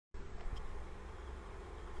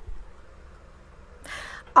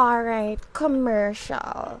Alright,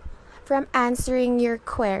 commercial. From answering your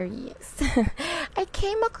queries. I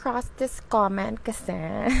came across this comment kasi.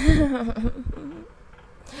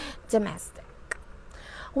 Domestic.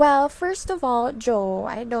 Well, first of all, Joe,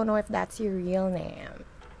 I don't know if that's your real name.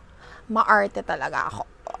 Maarte talaga ako.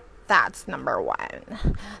 That's number one.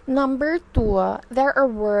 Number two, there are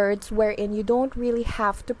words wherein you don't really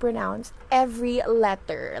have to pronounce every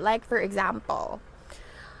letter. Like, for example,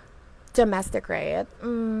 domestic, right?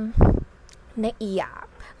 Naiya.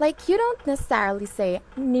 Like, you don't necessarily say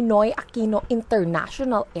Ninoy Aquino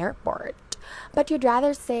International Airport, but you'd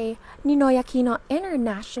rather say Ninoy Aquino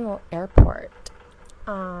International Airport.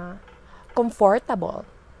 Comfortable.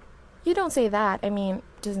 You don't say that. I mean,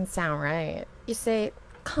 it doesn't sound right. You say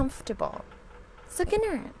comfortable. So,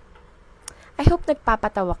 ganun. I hope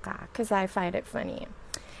nagpapatawa ka because I find it funny.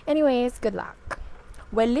 Anyways, good luck.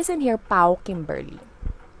 Well, listen here, Pao Kimberly.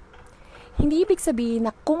 Hindi ibig sabihin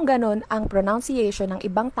na kung ganon ang pronunciation ng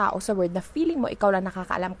ibang tao sa word na feeling mo ikaw lang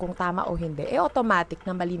nakakaalam kung tama o hindi, automatic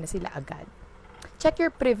na mali na sila agad. Check your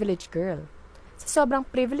privilege, girl. Sa sobrang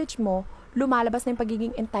privilege mo, lumalabas na yung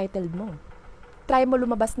pagiging entitled mo. Try mo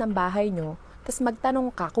lumabas ng bahay nyo, tas magtanong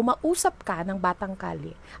ka, kung mausap ka ng batang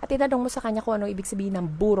kali, at itanong mo sa kanya kung ano ibig sabihin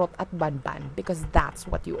ng burot at banban, because that's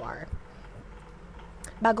what you are.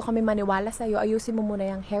 Bago kami maniwala sa'yo, ayusin mo muna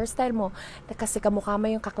yung hairstyle mo na kasi kamukha mo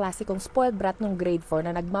yung kaklasikong spoiled brat nung grade 4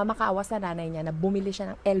 na nagmamakaawa sa nanay niya na bumili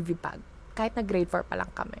siya ng LV bag kahit na grade 4 pa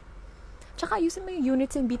lang kami. Tsaka ayusin mo yung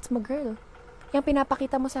units and beats mo, girl. Yung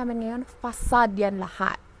pinapakita mo sa amin ngayon, facade yan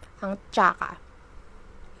lahat. Ang tsaka.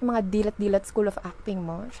 Yung mga dilat-dilat school of acting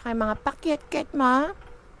mo. Tsaka yung mga pakit-kit mo.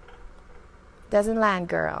 Doesn't land,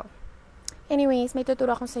 girl. Anyways, may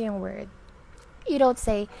tuturo akong sa yung word. You don't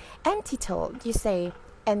say entitled. You say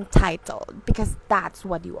entitled because that's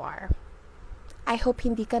what you are. I hope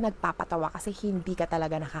hindi ka nagpapatawa kasi hindi ka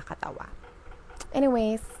talaga nakakatawa.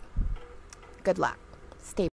 Anyways, good luck. Stay